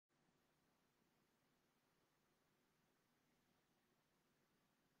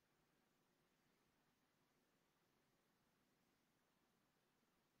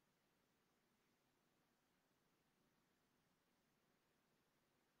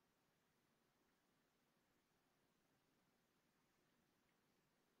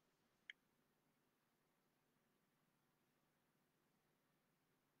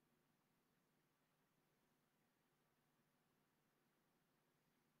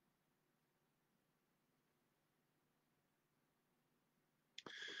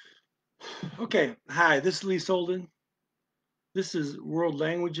Okay, hi, this is Lee Solden. This is World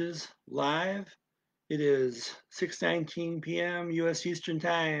Languages Live. It is 6:19 p.m. U.S. Eastern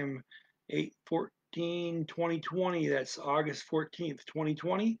Time, 8/14/2020. That's August 14th,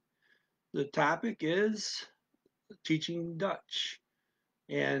 2020. The topic is teaching Dutch.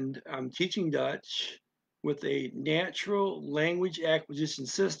 And I'm teaching Dutch with a natural language acquisition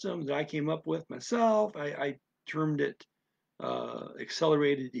system that I came up with myself. I termed it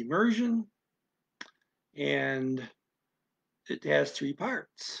accelerated immersion. And it has three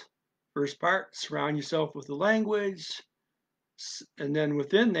parts. First part, surround yourself with the language. And then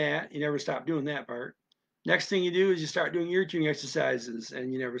within that, you never stop doing that part. Next thing you do is you start doing ear tuning exercises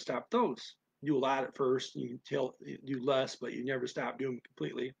and you never stop those. You do a lot at first, and you do less, but you never stop doing them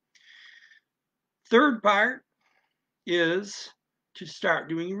completely. Third part is to start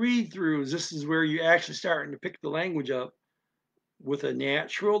doing read throughs. This is where you're actually starting to pick the language up with a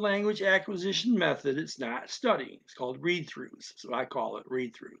natural language acquisition method. It's not studying. It's called read throughs. So I call it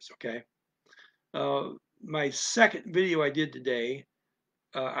read throughs. Okay. My second video I did today,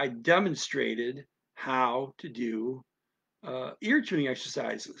 I demonstrated how to do ear tuning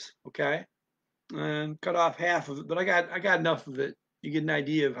exercises. Okay. And cut off half of it, but I got enough of it. You get an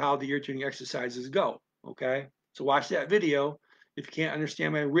idea of how the ear tuning exercises go. Okay. So watch that video. If you can't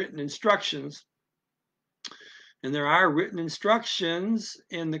understand my written instructions, and there are written instructions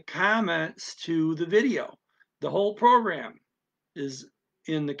in the comments to the video. The whole program is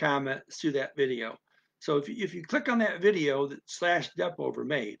in the comments to that video. So if you click on that video that /Depover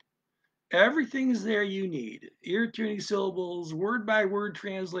made, everything is there you need. Ear tuning syllables, word by word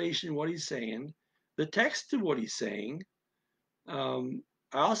translation, what he's saying, the text of what he's saying. I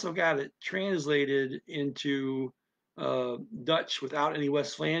also got it translated into Dutch without any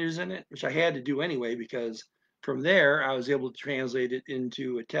West Flanders in it, which I had to do anyway because from there I was able to translate it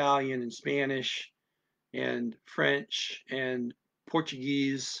into Italian and Spanish and French and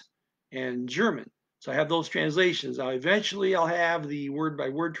Portuguese and German. So I have those translations. Now eventually I'll have the word by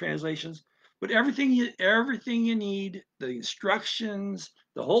word translations, but everything you need, the instructions,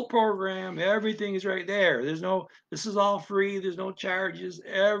 the whole program, everything is right there. This is all free. There's no charges.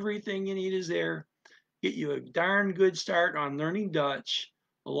 Everything you need is there. Get you a darn good start on learning Dutch,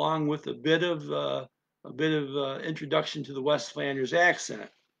 along with a bit of introduction to the West Flanders accent.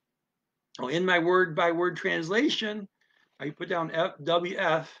 In my word by word translation, I put down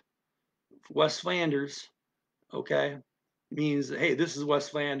WF, West Flanders, okay? Means, hey, this is West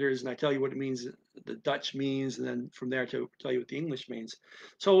Flanders, and I tell you what it means, the Dutch means, and then from there to tell you what the English means.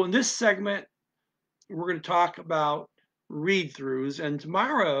 So in this segment, we're going to talk about read throughs, and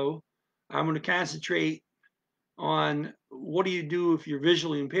tomorrow I'm going to concentrate on what do you do if you're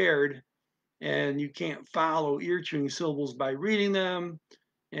visually impaired and you can't follow ear tuning syllables by reading them,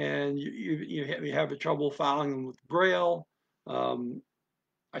 and you have trouble following them with Braille. Um,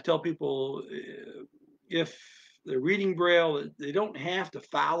 I tell people if they're reading Braille, they don't have to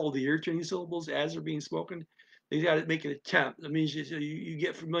follow the ear tuning syllables as they're being spoken. They got to make an attempt. That means you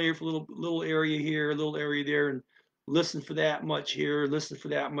get familiar for a little area here, a little area there, and listen for that much here, listen for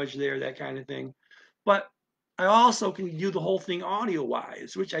that much there, that kind of thing. But I also can do the whole thing audio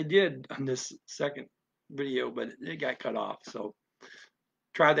wise, which I did on this second video, but it got cut off. So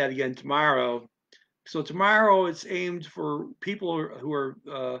try that again tomorrow. So tomorrow it's aimed for people who are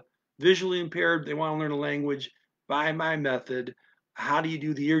visually impaired. They want to learn a language by my method. How do you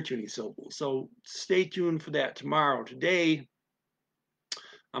do the ear tuning syllables? So stay tuned for that tomorrow. Today,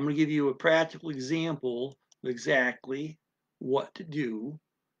 I'm going to give you a practical example of exactly what to do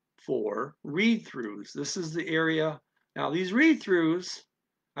for read-throughs. This is the area. Now these read-throughs,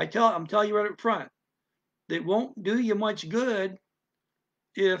 I'm telling you right up front, they won't do you much good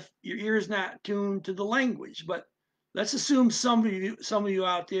if your ear's not tuned to the language. But let's assume some of you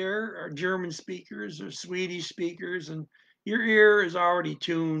out there are German speakers or Swedish speakers, and your ear is already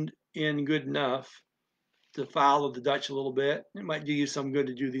tuned in good enough to follow the Dutch a little bit. It might do you some good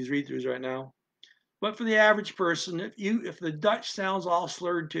to do these read-throughs right now. But for the average person, if the Dutch sounds all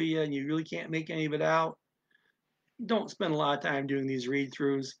slurred to you and you really can't make any of it out, don't spend a lot of time doing these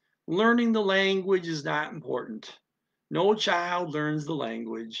read-throughs. Learning the language is not important. No child learns the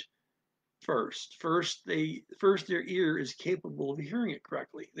language first. First, their ear is capable of hearing it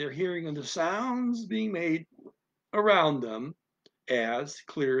correctly. They're hearing the sounds being made around them as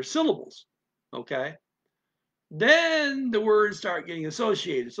clear syllables. Okay. Then the words start getting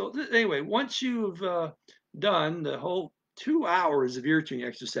associated. So anyway, once you've done the whole 2 hours of ear tuning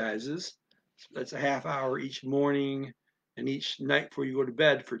exercises, that's a half hour each morning and each night before you go to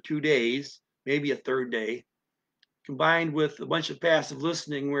bed for 2 days, maybe a third day, combined with a bunch of passive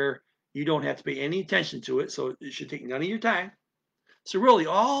listening where You don't have to pay any attention to it, so it should take none of your time. So really,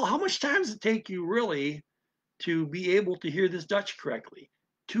 how much time does it take you really to be able to hear this Dutch correctly?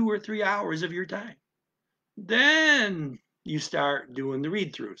 2 or 3 hours of your time. Then you start doing the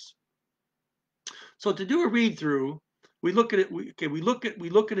read-throughs. So to do a read-through, we look at it. We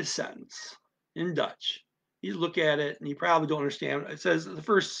look at a sentence in Dutch. You look at it and you probably don't understand. It says the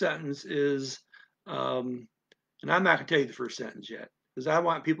first sentence is, and I'm not going to tell you the first sentence yet because I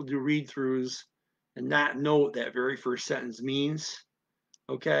want people to do read-throughs and not know what that very first sentence means.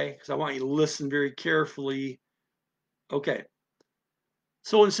 Okay, because I want you to listen very carefully. Okay,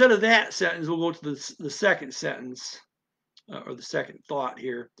 so instead of that sentence, we'll go to the second sentence or the second thought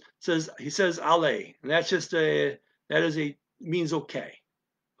here. He says "allez," and that's just means okay,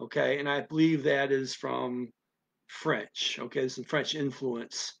 okay, and I believe that is from French. Okay, some French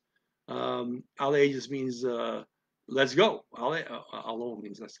influence. "Allez" just means let's go. Allons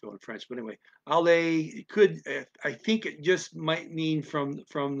means let's go in French, but anyway, "allez" could, I think it just might mean from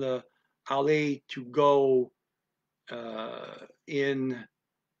the "aller" to go in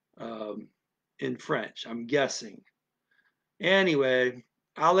French. I'm guessing. Anyway,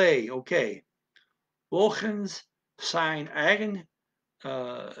 allez, okay. Volgens zijn eigen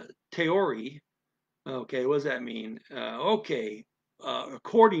theorie. Okay, what does that mean? Okay,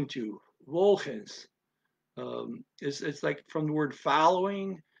 according to, volgens. It's like from the word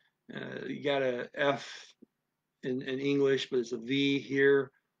following. You got a F in English, but it's a V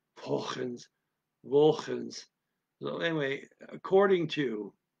here. Volgens, volgens. So anyway, according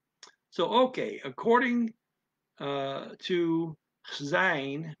to. So okay, according to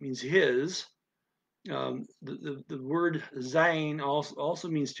zijn means his. The word zijn also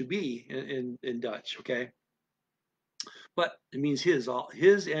means to be in Dutch, okay? But it means his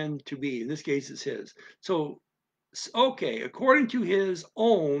and to be. In this case, it's his. So, okay, according to his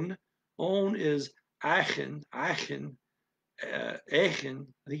own is eigen, eigen, eigen.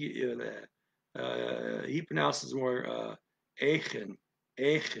 I think he pronounces more eigen,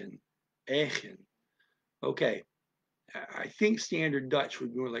 eigen, eigen. Okay, I think standard Dutch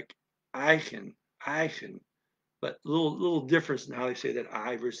would be more like eigen, eigen, but a little difference in how they say that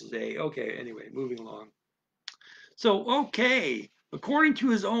I versus a. Okay, anyway, moving along. So, okay, according to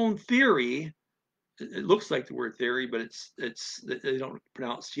his own theory, it looks like the word theory, but they don't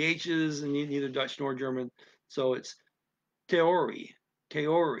pronounce th's in neither Dutch nor German, so it's theorie,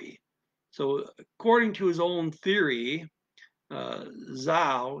 theorie. So, according to his own theory,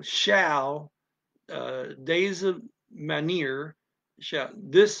 shall, deze manier,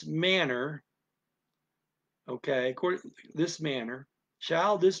 this manner, okay, this manner,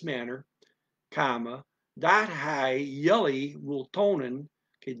 this manner, comma, dat hij jullie wil tonen.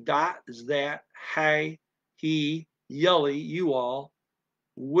 Okay, dat is that, hij, he, jullie, you all,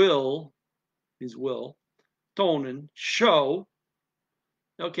 will, is will, tonen, show.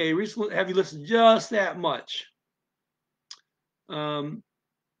 Okay, recently, have you listened just that much?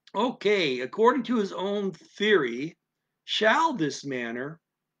 Okay, according to his own theory, shall this manner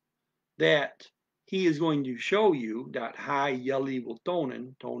that he is going to show you, that hij jullie wil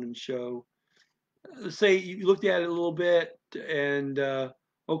tonen, tonen, show. Say you looked at it a little bit and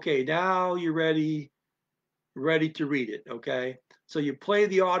okay, now you're ready to read it. Okay, so you play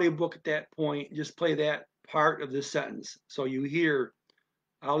the audiobook at that point, just play that part of the sentence, so you hear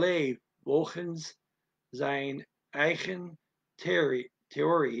allez, volgens zijn eigen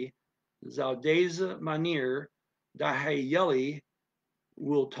theorie zou deze manier dat hij jullie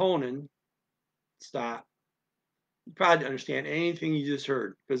wil tonen. Stop. You probably understand anything you just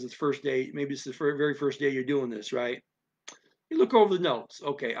heard because it's first day. Maybe it's the very first day you're doing this, right? You look over the notes.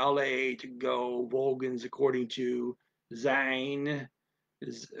 Okay, allez, to go, volgens, according to, zijn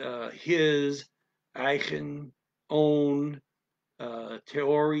is his, eigen, own,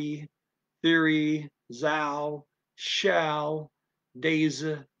 theorie, zou, shall,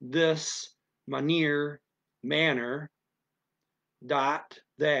 deze, this, manier, manner, dat,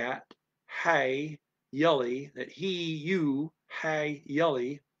 that, hij, jullie, that he, you, hij,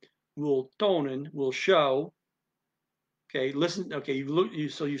 jullie, will tonen, will show. Okay, listen. Okay,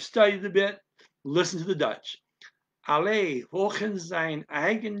 so you studied a bit. Listen to the Dutch. Allez, volgens zijn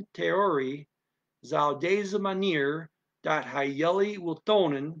eigen theorie zou deze manier dat hij jullie wil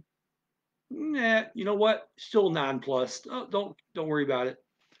tonen. Nah, you know what? Still nonplussed. Oh, don't worry about it.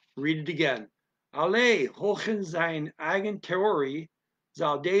 Read it again. Allez, volgens zijn eigen theorie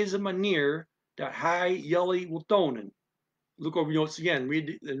zou deze manier dat hij jullie wil tonen. Look over your notes again.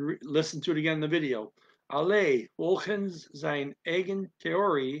 Read and listen to it again in the video. Allez, volgens zijn eigen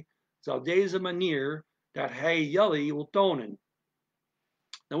theorie zou deze manier dat hij jullie wil tonen.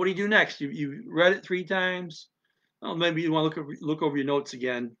 Now, what do you do next? You read it 3 times. Well, maybe you want to look over your notes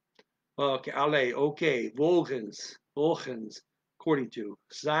again. Okay, alle, okay, volgens, according to,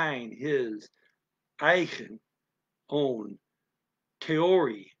 sein, his, eigen, own,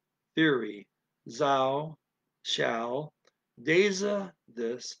 theory, zou, shall, deze,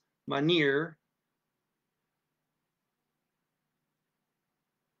 this, manier,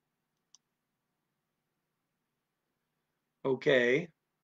 okay.